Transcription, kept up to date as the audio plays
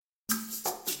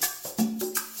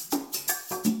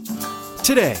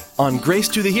Today on Grace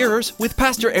to the Hearers with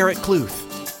Pastor Eric Kluth.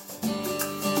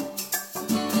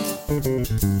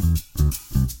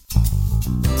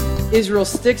 Israel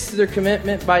sticks to their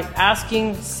commitment by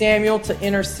asking Samuel to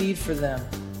intercede for them.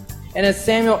 And as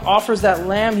Samuel offers that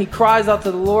lamb, he cries out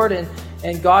to the Lord,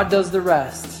 and God does the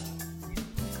rest.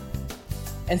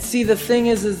 And see, the thing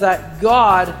is that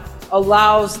God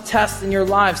allows tests in your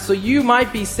life. So you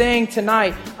might be saying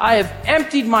tonight, I have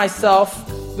emptied myself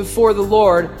before the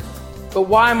Lord, but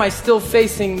why am I still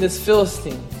facing this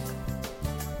Philistine?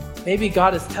 Maybe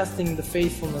God is testing the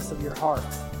faithfulness of your heart.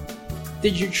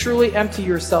 Did you truly empty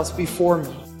yourselves before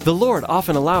me? The Lord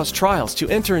often allows trials to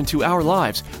enter into our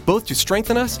lives, both to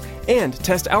strengthen us and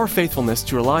test our faithfulness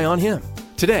to rely on Him.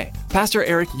 Today, Pastor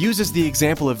Eric uses the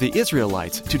example of the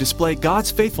Israelites to display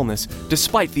God's faithfulness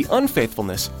despite the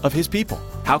unfaithfulness of His people.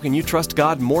 How can you trust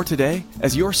God more today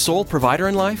as your sole provider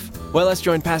in life? Well, let's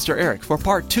join Pastor Eric for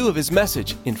part 2 of his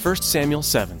message in 1 Samuel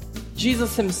 7.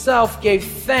 Jesus himself gave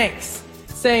thanks,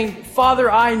 saying, Father,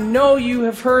 I know you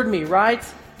have heard me, right?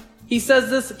 He says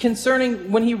this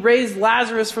concerning when he raised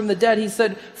Lazarus from the dead. He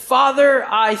said, Father,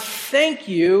 I thank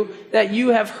you that you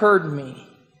have heard me.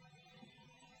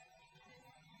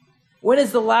 When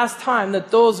is the last time that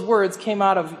those words came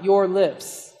out of your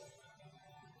lips?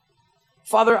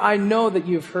 Father, I know that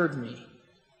you've heard me.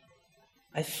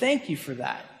 I thank you for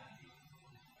that.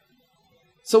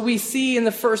 So we see in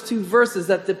the first 2 verses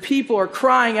that the people are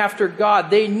crying after God.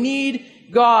 They need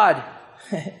God.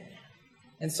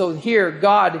 And so here,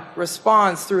 God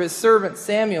responds through his servant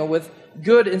Samuel with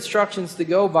good instructions to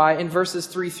go by in verses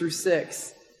 3 through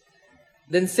 6.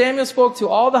 Then Samuel spoke to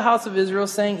all the house of Israel,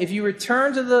 saying, If you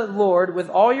return to the Lord with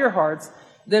all your hearts,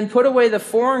 then put away the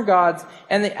foreign gods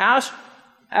and the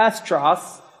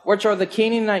Ashtaroths, which are the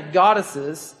Canaanite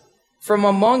goddesses, from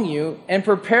among you, and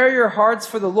prepare your hearts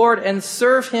for the Lord and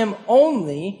serve him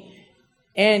only,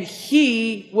 and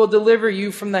he will deliver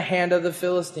you from the hand of the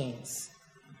Philistines.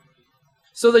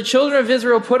 So the children of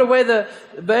Israel put away the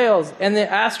Baals and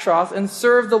the Ashtaroths and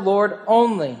served the Lord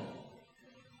only.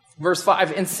 Verse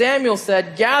 5, And Samuel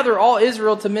said, Gather all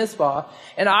Israel to Mizpah,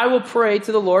 and I will pray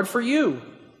to the Lord for you.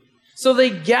 So they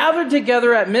gathered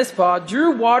together at Mizpah,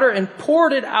 drew water, and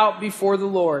poured it out before the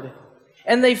Lord.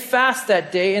 And they fasted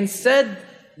that day and said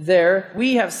there,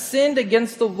 We have sinned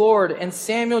against the Lord. And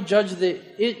Samuel judged the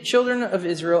children of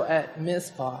Israel at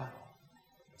Mizpah.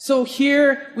 So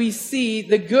here we see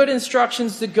the good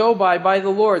instructions to go by the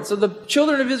Lord. So the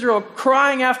children of Israel are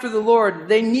crying after the Lord.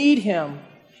 They need him.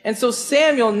 And so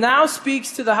Samuel now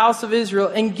speaks to the house of Israel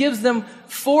and gives them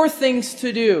 4 things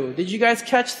to do. Did you guys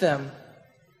catch them?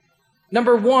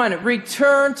 Number 1,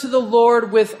 return to the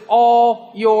Lord with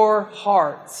all your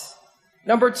heart.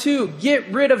 Number 2, get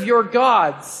rid of your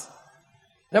gods.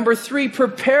 Number 3,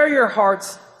 prepare your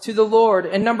hearts to the Lord.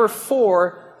 And number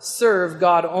 4, serve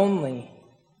God only.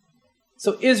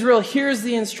 So Israel hears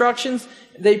the instructions.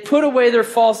 They put away their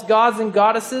false gods and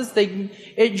goddesses.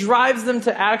 It drives them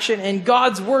to action, and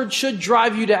God's word should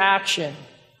drive you to action.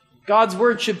 God's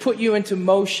word should put you into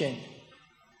motion.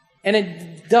 And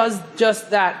it does just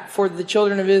that for the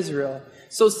children of Israel.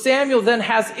 So Samuel then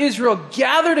has Israel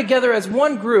gather together as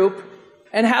one group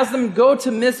and has them go to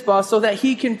Mizpah so that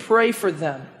he can pray for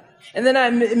them. And then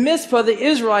at Mizpah, the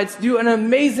Israelites do an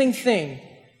amazing thing.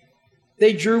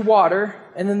 They drew water,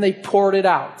 and then they poured it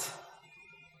out.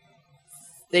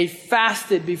 They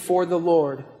fasted before the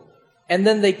Lord, and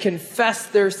then they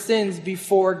confessed their sins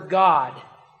before God.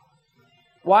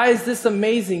 Why is this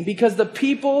amazing? Because the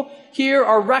people here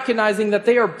are recognizing that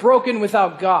they are broken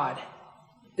without God.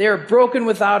 They are broken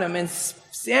without him, and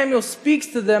Samuel speaks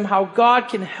to them how God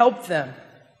can help them.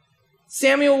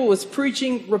 Samuel was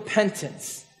preaching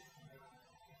repentance.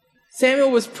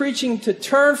 Samuel was preaching to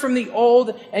turn from the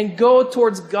old and go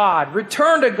towards God.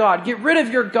 Return to God. Get rid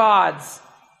of your gods.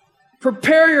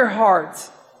 Prepare your heart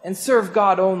and serve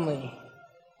God only.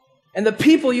 And the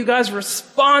people, you guys,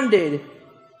 responded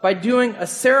by doing a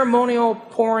ceremonial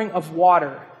pouring of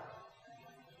water.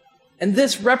 And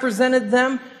this represented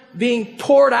them being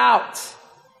poured out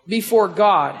before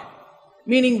God.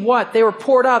 Meaning what? They were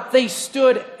poured out. They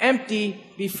stood empty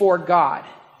before God.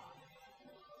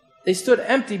 They stood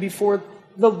empty before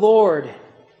the Lord.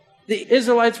 The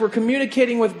Israelites were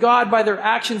communicating with God by their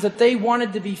actions that they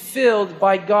wanted to be filled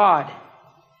by God.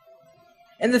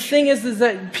 And the thing is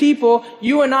that people,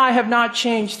 you and I have not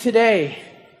changed today.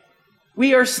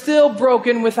 We are still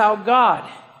broken without God.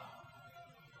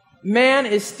 Man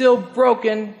is still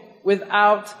broken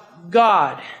without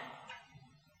God.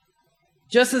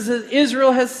 Just as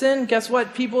Israel has sinned, guess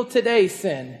what? People today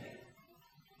sin.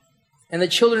 And the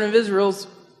children of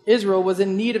Israel was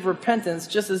in need of repentance,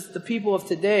 just as the people of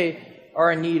today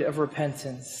are in need of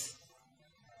repentance.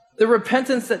 The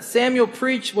repentance that Samuel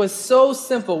preached was so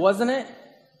simple, wasn't it?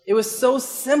 It was so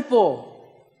simple.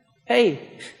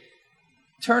 Hey,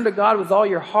 turn to God with all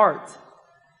your heart.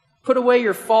 Put away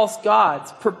your false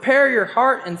gods. Prepare your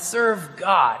heart and serve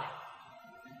God.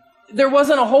 There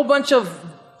wasn't a whole bunch of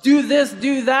do this,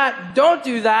 do that, don't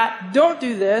do that, don't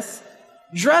do this,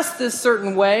 dress this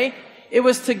certain way. It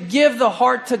was to give the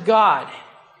heart to God.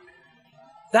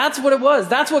 That's what it was.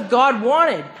 That's what God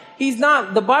wanted.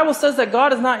 The Bible says that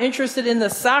God is not interested in the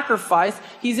sacrifice.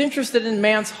 He's interested in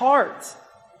man's heart.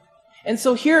 And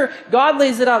so here, God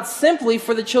lays it out simply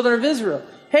for the children of Israel.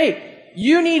 Hey,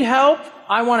 you need help.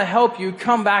 I want to help you.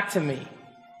 Come back to me.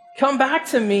 Come back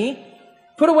to me.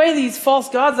 Put away these false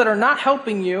gods that are not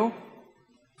helping you.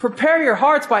 Prepare your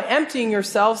hearts by emptying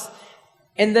yourselves,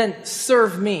 and then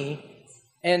serve me,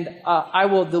 and I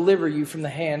will deliver you from the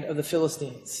hand of the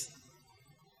Philistines.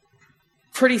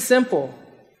 Pretty simple,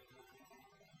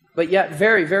 but yet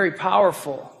very, very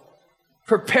powerful.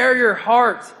 Prepare your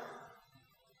heart.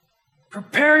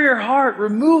 Prepare your heart.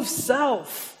 Remove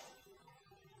self.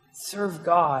 Serve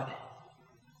God.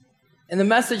 And the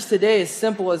message today is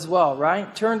simple as well,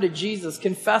 right? Turn to Jesus.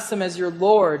 Confess Him as your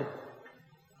Lord.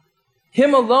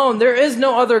 Him alone. There is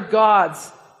no other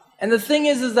gods. And the thing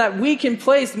is that we can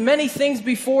place many things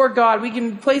before God. We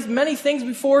can place many things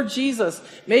before Jesus.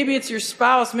 Maybe it's your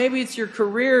spouse. Maybe it's your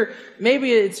career.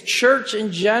 Maybe it's church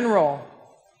in general.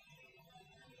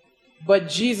 But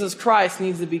Jesus Christ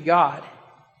needs to be God.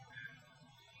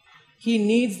 He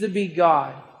needs to be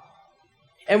God.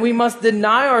 And we must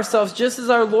deny ourselves just as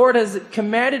our Lord has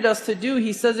commanded us to do.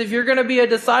 He says, if you're going to be a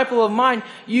disciple of mine,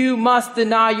 you must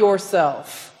deny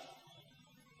yourself.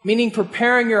 Meaning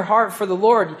preparing your heart for the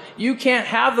Lord. You can't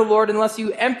have the Lord unless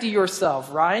you empty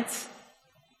yourself, right?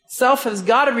 Self has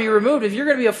got to be removed. If you're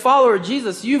going to be a follower of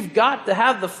Jesus, you've got to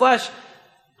have the flesh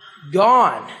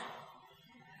gone.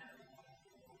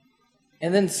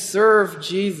 And then serve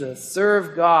Jesus,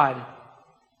 serve God.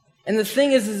 And the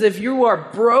thing is if you are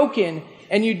broken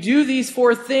and you do these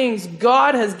four things,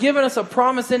 God has given us a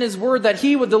promise in His Word that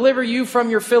He will deliver you from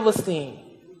your Philistine.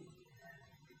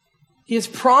 He has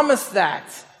promised that.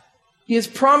 He has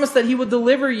promised that He will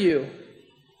deliver you.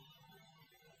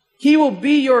 He will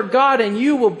be your God and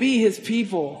you will be His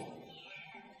people.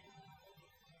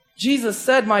 Jesus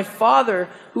said, my Father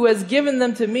who has given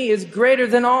them to me is greater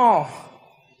than all.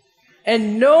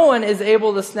 And no one is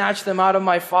able to snatch them out of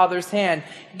my Father's hand.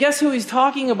 Guess who He's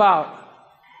talking about?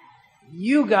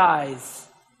 You guys.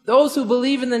 Those who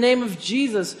believe in the name of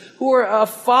Jesus, who are a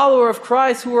follower of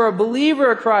Christ, who are a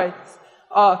believer of Christ,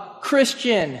 a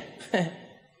Christian.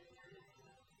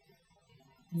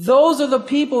 Those are the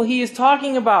people He is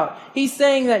talking about. He's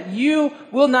saying that you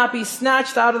will not be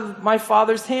snatched out of my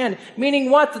Father's hand.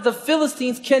 Meaning what? That the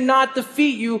Philistines cannot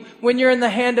defeat you when you're in the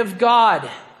hand of God.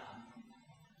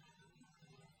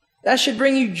 That should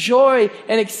bring you joy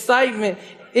and excitement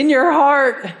in your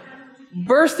heart,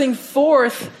 bursting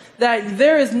forth that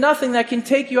there is nothing that can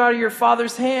take you out of your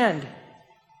Father's hand.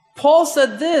 Paul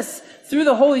said this through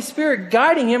the Holy Spirit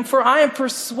guiding him, for I am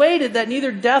persuaded that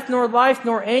neither death nor life,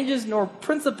 nor angels, nor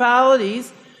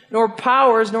principalities, nor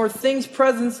powers, nor things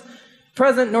present,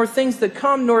 nor things to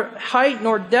come, nor height,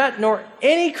 nor depth, nor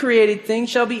any created thing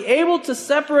shall be able to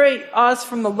separate us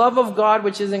from the love of God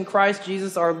which is in Christ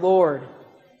Jesus our Lord.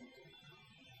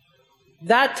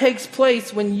 That takes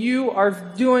place when you are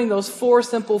doing those four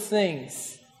simple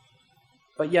things,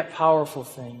 but yet powerful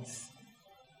things.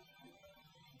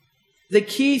 The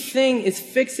key thing is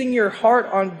fixing your heart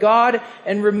on God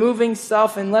and removing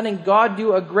self and letting God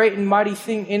do a great and mighty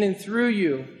thing in and through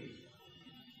you.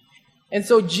 And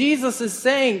so Jesus is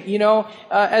saying,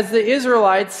 as the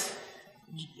Israelites,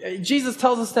 Jesus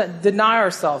tells us to deny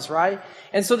ourselves, right?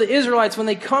 And so the Israelites, when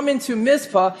they come into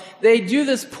Mizpah, they do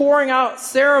this pouring out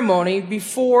ceremony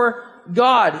before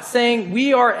God, saying,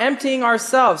 we are emptying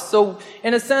ourselves. So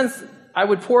in a sense, I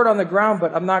would pour it on the ground,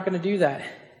 but I'm not going to do that.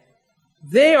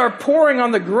 They are pouring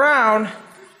on the ground,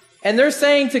 and they're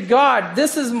saying to God,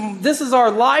 this is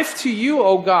our life to you,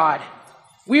 O God.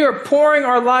 We are pouring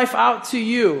our life out to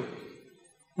you.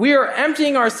 We are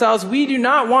emptying ourselves. We do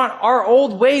not want our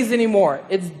old ways anymore.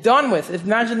 It's done with.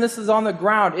 Imagine this is on the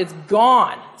ground. It's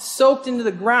gone, soaked into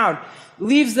the ground.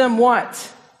 Leaves them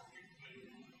what?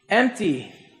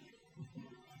 Empty.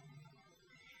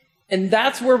 And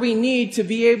that's where we need to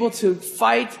be able to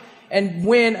fight and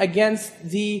win against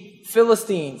the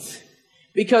Philistines.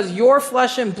 Because your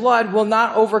flesh and blood will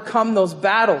not overcome those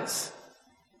battles.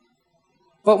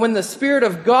 But when the Spirit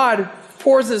of God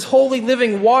pours His holy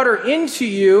living water into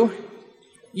you,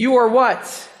 you are what?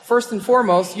 First and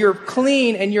foremost, you're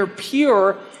clean and you're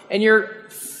pure and you're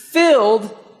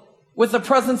filled with the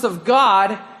presence of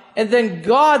God, and then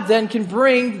God then can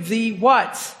bring the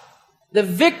what? The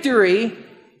victory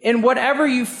in whatever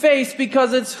you face,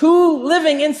 because it's who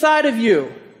living inside of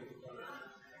you?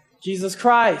 Jesus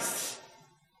Christ.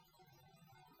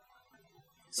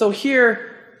 So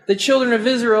here, the children of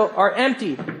Israel are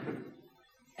emptied,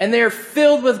 and they are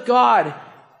filled with God.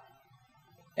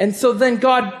 And so then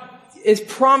God is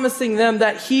promising them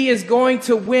that He is going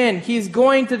to win. He's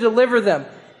going to deliver them.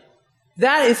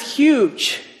 That is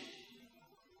huge,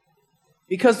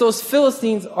 because those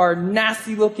Philistines are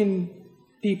nasty-looking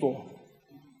people.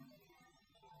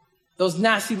 Those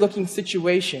nasty-looking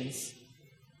situations.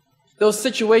 Those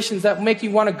situations that make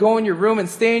you want to go in your room and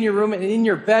stay in your room and in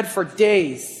your bed for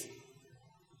days.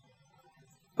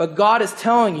 But God is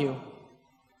telling you,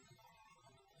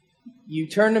 you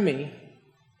turn to me,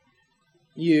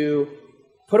 you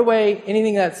put away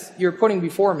anything that's you're putting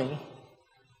before me,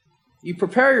 you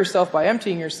prepare yourself by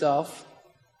emptying yourself,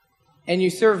 and you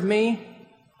serve me,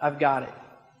 I've got it.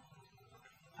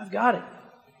 I've got it.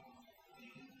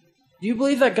 Do you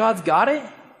believe that God's got it?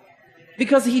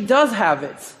 Because He does have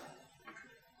it.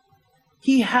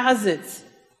 He has it.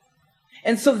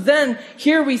 And so then,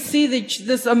 here we see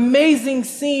this amazing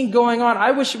scene going on. I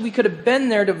wish we could have been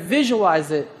there to visualize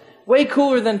it. Way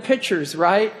cooler than pictures,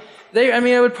 right?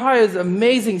 It would probably be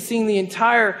amazing seeing the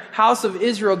entire house of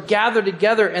Israel gather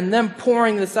together and them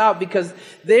pouring this out, because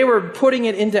they were putting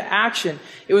it into action.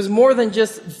 It was more than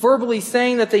just verbally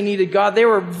saying that they needed God. They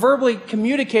were verbally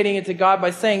communicating it to God by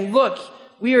saying, look,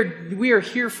 we are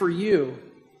here for you.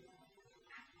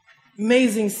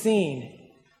 Amazing scene.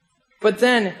 But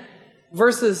then,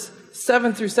 verses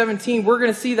 7 through 17, we're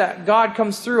going to see that God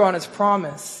comes through on His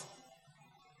promise.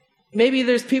 Maybe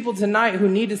there's people tonight who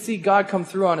need to see God come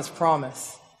through on His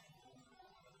promise.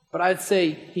 But I'd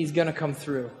say He's going to come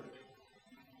through.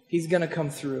 He's going to come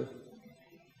through.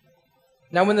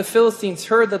 Now, when the Philistines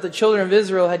heard that the children of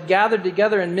Israel had gathered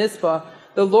together in Mizpah,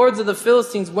 the lords of the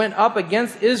Philistines went up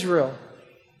against Israel.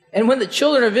 And when the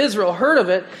children of Israel heard of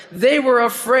it, they were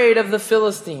afraid of the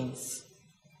Philistines.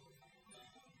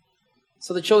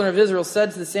 So the children of Israel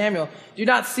said to Samuel, do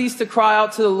not cease to cry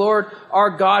out to the Lord our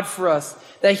God for us,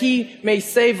 that He may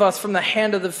save us from the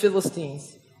hand of the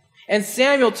Philistines. And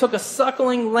Samuel took a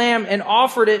suckling lamb and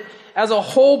offered it as a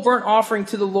whole burnt offering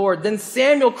to the Lord. Then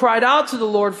Samuel cried out to the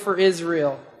Lord for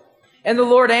Israel, and the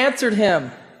Lord answered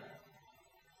him.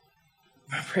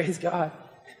 Praise God.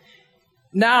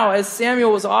 Now, as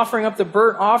Samuel was offering up the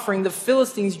burnt offering, the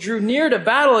Philistines drew near to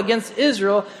battle against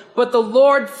Israel, but the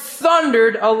Lord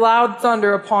thundered a loud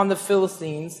thunder upon the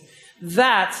Philistines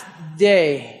that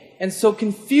day, and so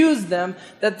confused them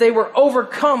that they were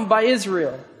overcome by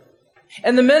Israel.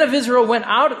 And the men of Israel went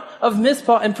out of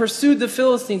Mizpah and pursued the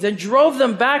Philistines and drove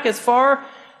them back as far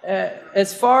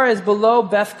as below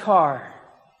Beth-kar.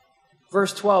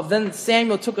 Verse 12, then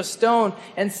Samuel took a stone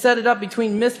and set it up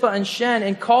between Mizpah and Shen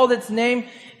and called its name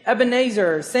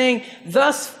Ebenezer, saying,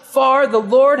 thus far the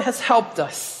Lord has helped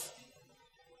us.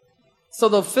 So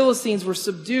the Philistines were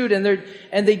subdued, and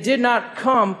they did not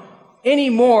come any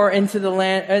more into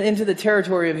the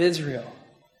territory of Israel.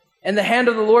 And the hand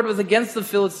of the Lord was against the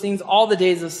Philistines all the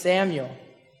days of Samuel.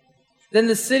 Then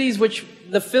the cities which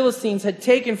the Philistines had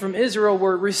taken from Israel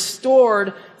were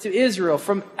restored to Israel,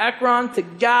 from Ekron to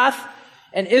Gath,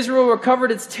 and Israel recovered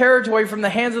its territory from the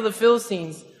hands of the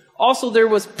Philistines. Also there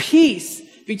was peace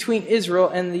between Israel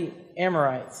and the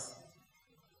Amorites.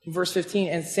 In verse 15,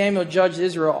 and Samuel judged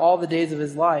Israel all the days of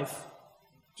his life.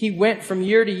 He went from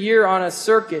year to year on a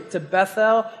circuit to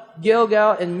Bethel,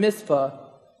 Gilgal, and Mizpah,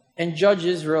 and judged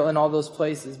Israel in all those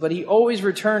places. But he always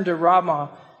returned to Ramah,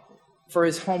 for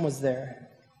his home was there.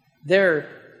 There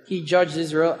he judged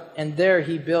Israel, and there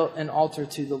he built an altar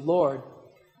to the Lord.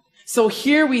 So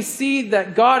here we see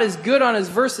that God is good on His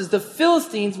verses. The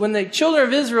Philistines, when the children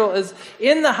of Israel is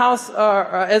in the house,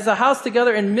 as a house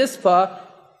together in Mizpah,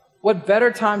 what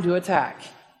better time to attack?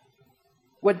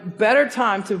 What better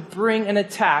time to bring an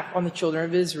attack on the children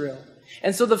of Israel?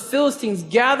 And so the Philistines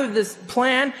gathered this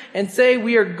plan and say,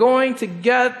 we are going to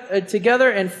get together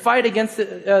and fight against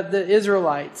the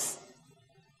Israelites.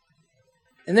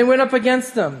 And they went up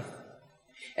against them.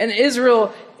 And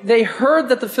Israel, they heard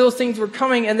that the Philistines were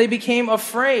coming, and they became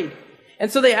afraid.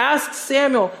 And so they asked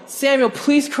Samuel,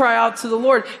 please cry out to the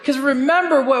Lord. Because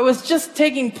remember what was just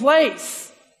taking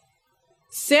place.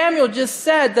 Samuel just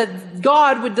said that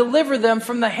God would deliver them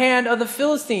from the hand of the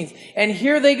Philistines. And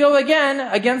here they go again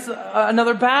against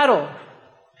another battle.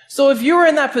 So if you were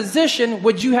in that position,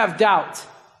 would you have doubt?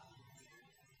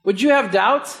 Would you have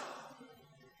doubt?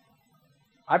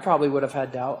 I probably would have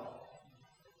had doubt.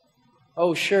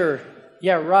 Oh, sure.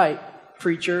 Yeah, right,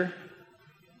 preacher.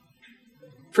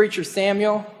 Preacher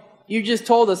Samuel, you just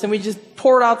told us, and we just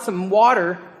poured out some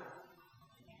water,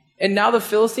 and now the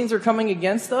Philistines are coming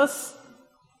against us?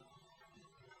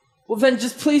 Well, then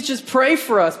please just pray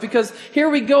for us, because here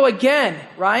we go again,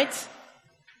 right?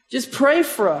 Just pray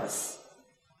for us.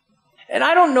 And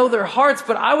I don't know their hearts,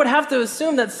 but I would have to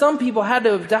assume that some people had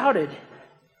to have doubted.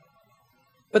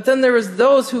 But then there was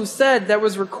those who said, that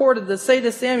was recorded, to say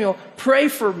to Samuel, pray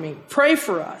for me, pray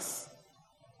for us.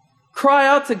 Cry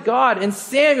out to God. And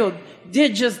Samuel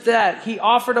did just that. He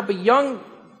offered up a young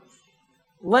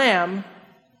lamb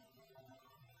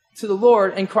to the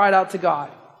Lord and cried out to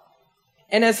God.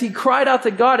 And as he cried out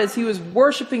to God, as he was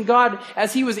worshiping God,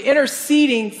 as he was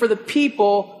interceding for the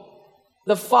people,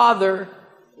 the Father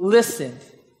listened.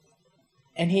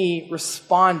 And he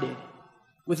responded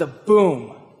with a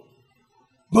boom.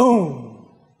 Boom.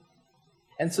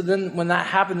 And so then when that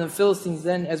happened, the Philistines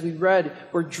then, as we read,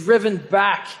 were driven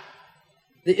back.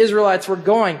 The Israelites were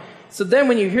going. So then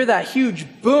when you hear that huge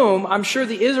boom, I'm sure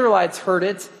the Israelites heard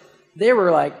it. They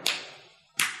were like,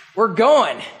 we're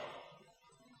going.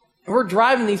 And we're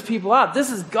driving these people out. This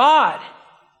is God.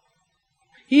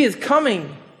 He is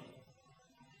coming.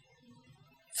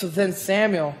 So then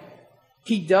Samuel,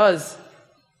 he does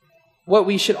what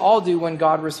we should all do when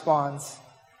God responds.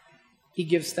 He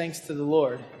gives thanks to the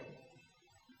Lord.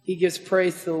 He gives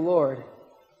praise to the Lord.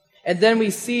 And then we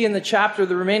see in the chapter,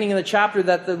 the remaining of the chapter,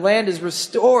 that the land is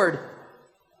restored.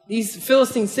 These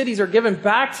Philistine cities are given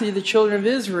back to the children of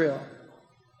Israel.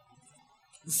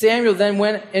 Samuel then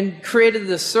went and created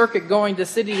the circuit, going to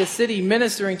city,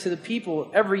 ministering to the people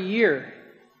every year.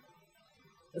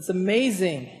 It's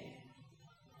amazing.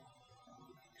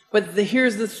 But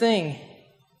here's the thing.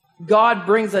 God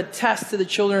brings a test to the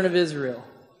children of Israel.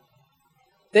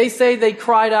 They say they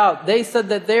cried out. They said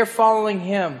that they're following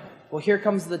him. Well, here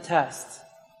comes the test.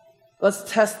 Let's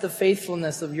test the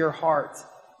faithfulness of your heart.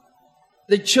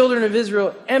 The children of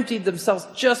Israel emptied themselves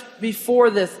just before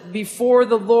this, before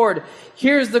the Lord.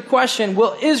 Here's the question.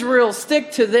 Will Israel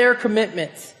stick to their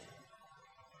commitments?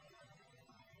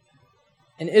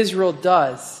 And Israel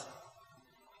does.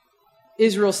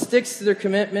 Israel sticks to their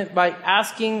commitment by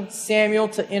asking Samuel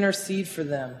to intercede for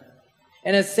them.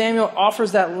 And as Samuel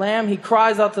offers that lamb, he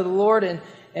cries out to the Lord,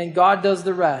 and God does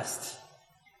the rest.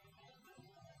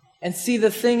 And see,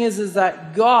 the thing is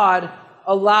that God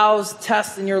allows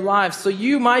tests in your life. So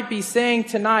you might be saying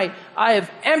tonight, I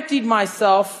have emptied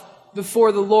myself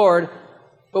before the Lord,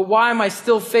 but why am I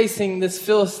still facing this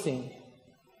Philistine?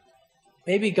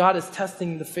 Maybe God is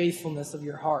testing the faithfulness of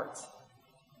your heart.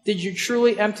 Did you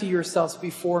truly empty yourselves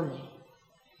before me?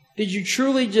 Did you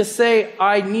truly just say,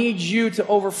 I need you to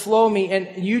overflow me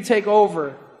and you take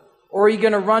over? Or are you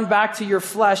going to run back to your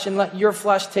flesh and let your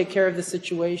flesh take care of the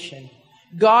situation?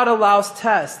 God allows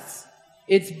tests.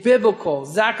 It's biblical.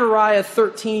 Zechariah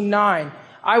 13:9.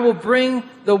 I will bring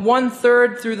the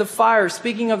 1/3 through the fire,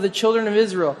 speaking of the children of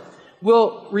Israel,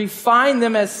 will refine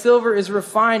them as silver is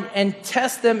refined and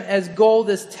test them as gold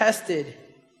is tested.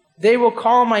 They will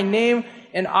call my name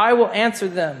and I will answer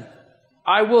them.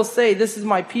 I will say, this is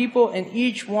my people, and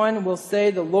each one will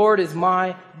say, the Lord is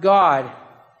my God.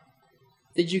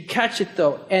 Did you catch it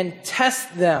though? And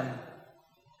test them.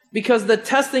 Because the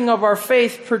testing of our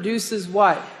faith produces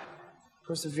what?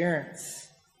 Perseverance.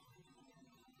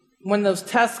 When those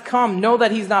tests come, know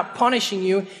that he's not punishing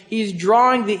you. He's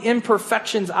drawing the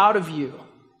imperfections out of you.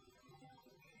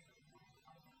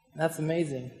 That's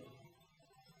amazing.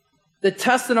 The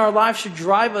tests in our life should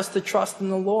drive us to trust in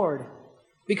the Lord.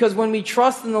 Because when we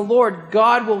trust in the Lord,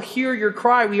 God will hear your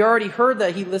cry. We already heard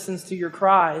that he listens to your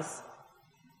cries.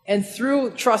 And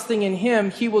through trusting in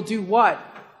him, he will do what?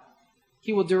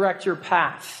 He will direct your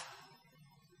path.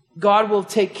 God will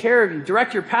take care of you.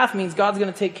 Direct your path means God's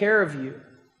going to take care of you.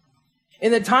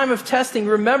 In the time of testing,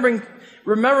 remembering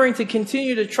to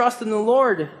continue to trust in the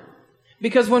Lord.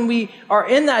 Because when we are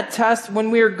in that test, when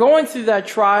we are going through that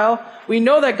trial, we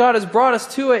know that God has brought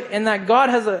us to it and that God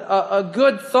has a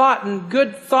good thought and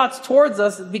good thoughts towards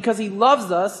us because he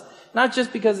loves us. Not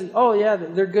just because, oh yeah,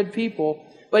 they're good people,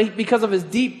 but because of his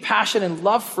deep passion and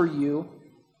love for you.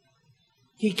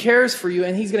 He cares for you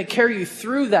and he's going to carry you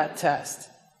through that test.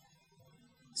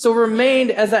 So remain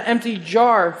as that empty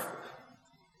jar,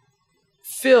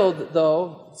 filled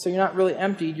though, so you're not really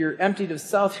emptied, you're emptied of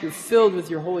self, you're filled with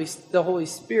the Holy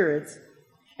Spirit.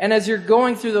 And as you're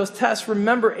going through those tests,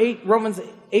 remember Romans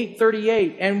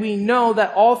 8:38, and we know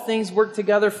that all things work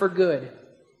together for good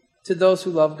to those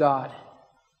who love God,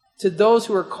 to those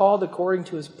who are called according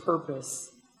to his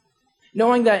purpose.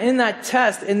 Knowing that in that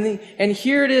test, and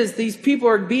here it is, these people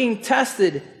are being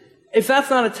tested If that's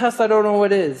not a test, I don't know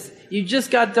what is. You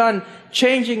just got done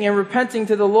changing and repenting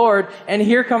to the Lord, and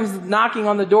here comes knocking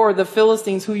on the door the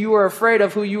Philistines who you were afraid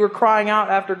of, who you were crying out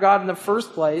after God in the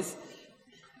first place.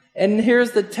 And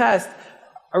here's the test.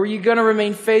 Are you going to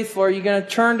remain faithful? Are you going to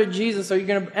turn to Jesus? Are you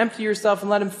going to empty yourself and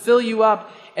let him fill you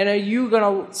up? And are you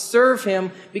going to serve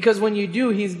him? Because when you do,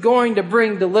 he's going to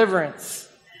bring deliverance.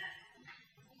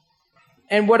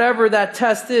 And whatever that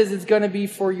test is, it's going to be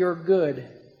for your good.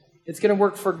 It's going to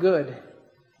work for good.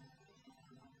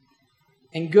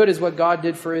 And good is what God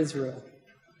did for Israel.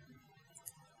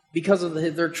 Because of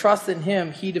their trust in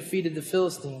him, he defeated the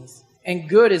Philistines. And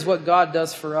good is what God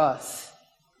does for us.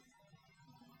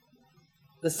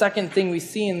 The second thing we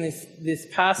see in this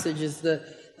passage is the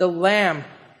lamb.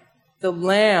 The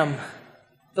lamb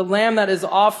that is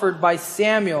offered by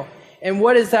Samuel. And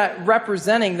what is that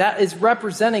representing? That is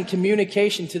representing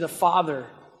communication to the Father.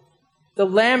 The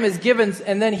lamb is given,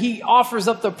 and then he offers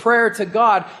up the prayer to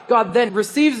God. God then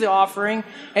receives the offering,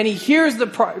 and he hears the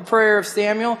prayer of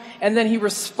Samuel, and then he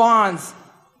responds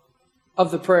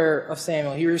of the prayer of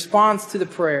Samuel. He responds to the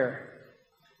prayer.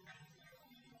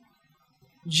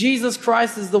 Jesus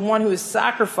Christ is the one who is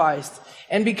sacrificed.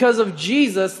 And because of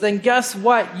Jesus, then guess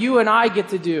what you and I get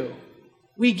to do?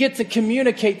 We get to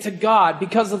communicate to God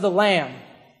because of the lamb.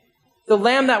 The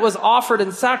lamb that was offered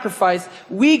and sacrificed,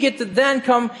 we get to then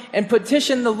come and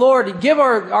petition the Lord and give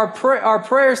our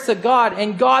prayers to God,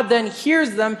 and God then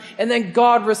hears them, and then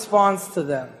God responds to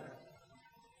them.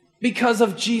 Because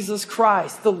of Jesus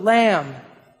Christ, the lamb,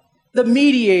 the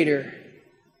mediator.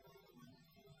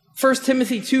 1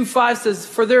 Timothy 2:5 says,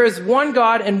 "For there is one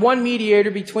God and one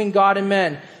mediator between God and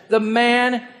men, the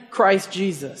man Christ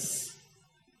Jesus."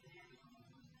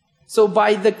 So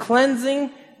by the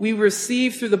cleansing we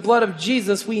receive through the blood of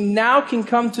Jesus, we now can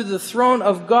come to the throne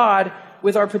of God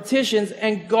with our petitions,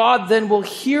 and God then will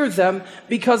hear them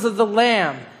because of the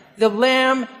Lamb. The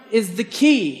Lamb is the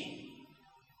key.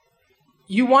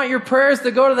 You want your prayers to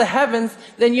go to the heavens,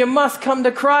 then you must come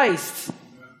to Christ.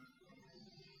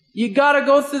 You got to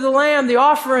go through the Lamb, the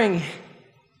offering.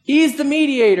 He's the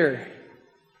mediator.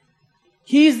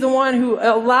 He's the one who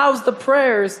allows the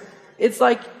prayers. It's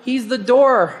like he's the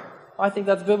door. I think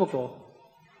that's biblical.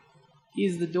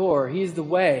 He's the door. He's the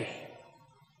way.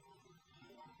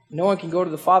 No one can go to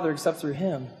the Father except through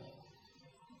him.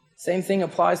 Same thing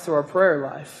applies to our prayer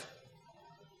life.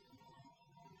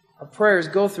 Our prayers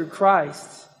go through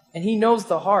Christ, and he knows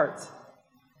the heart.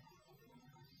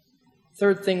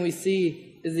 Third thing we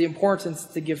see is the importance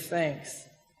to give thanks.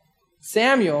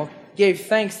 Samuel gave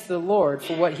thanks to the Lord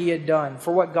for what he had done,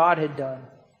 for what God had done.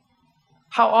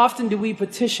 How often do we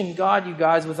petition God, you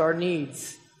guys, with our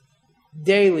needs?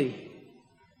 Daily.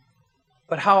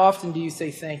 But how often do you say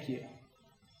thank you?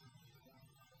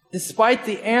 Despite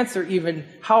the answer even,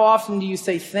 how often do you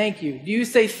say thank you? Do you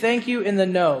say thank you in the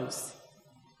no's?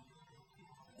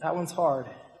 That one's hard.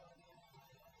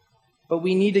 But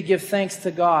we need to give thanks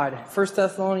to God. 1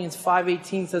 Thessalonians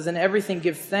 5:18 says, "In everything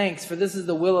give thanks, for this is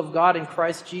the will of God in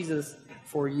Christ Jesus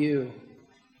for you."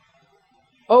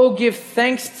 Oh, give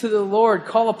thanks to the Lord.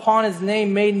 Call upon his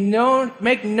name.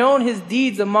 Make known his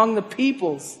deeds among the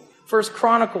peoples. 1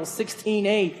 Chronicles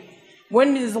 16:8.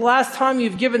 When is the last time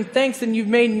you've given thanks and you've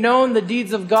made known the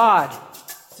deeds of God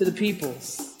to the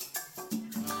peoples?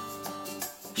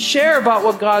 Share about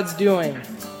what God's doing.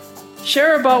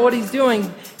 Share about what he's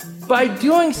doing. By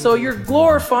doing so, you're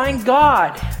glorifying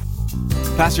God.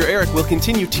 Pastor Eric will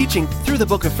continue teaching through the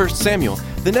book of 1 Samuel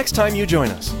the next time you join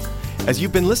us. As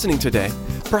you've been listening today,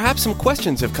 perhaps some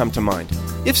questions have come to mind.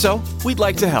 If so, we'd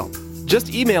like to help.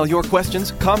 Just email your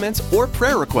questions, comments, or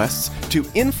prayer requests to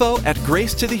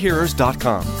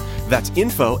info@gracetothehearers.com. That's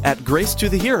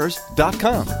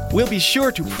info@gracetothehearers.com. We'll be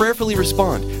sure to prayerfully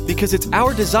respond because it's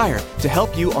our desire to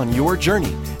help you on your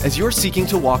journey as you're seeking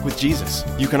to walk with Jesus.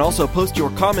 You can also post your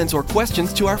comments or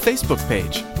questions to our Facebook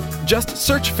page. Just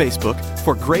search Facebook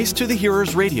for Grace to the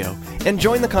Hearers Radio and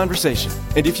join the conversation.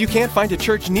 And if you can't find a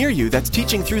church near you that's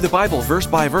teaching through the Bible verse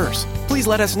by verse, please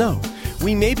let us know.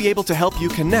 We may be able to help you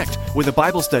connect with a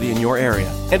Bible study in your area.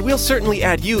 And we'll certainly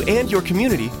add you and your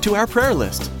community to our prayer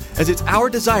list, as it's our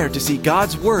desire to see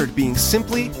God's Word being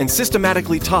simply and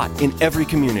systematically taught in every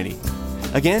community.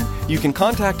 Again, you can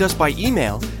contact us by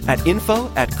email at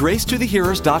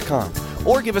info@gracetothehearers.com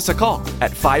or give us a call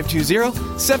at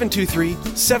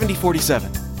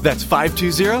 520-723-7047. That's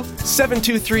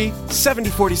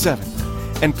 520-723-7047.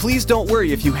 And please don't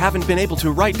worry if you haven't been able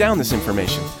to write down this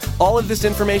information. All of this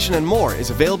information and more is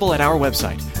available at our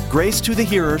website,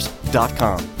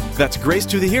 gracetothehearers.com. That's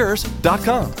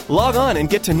gracetothehearers.com. Log on and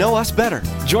get to know us better.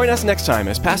 Join us next time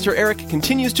as Pastor Eric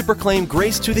continues to proclaim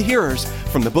grace to the hearers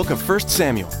from the book of 1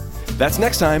 Samuel. That's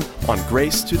next time on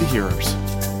Grace to the Hearers.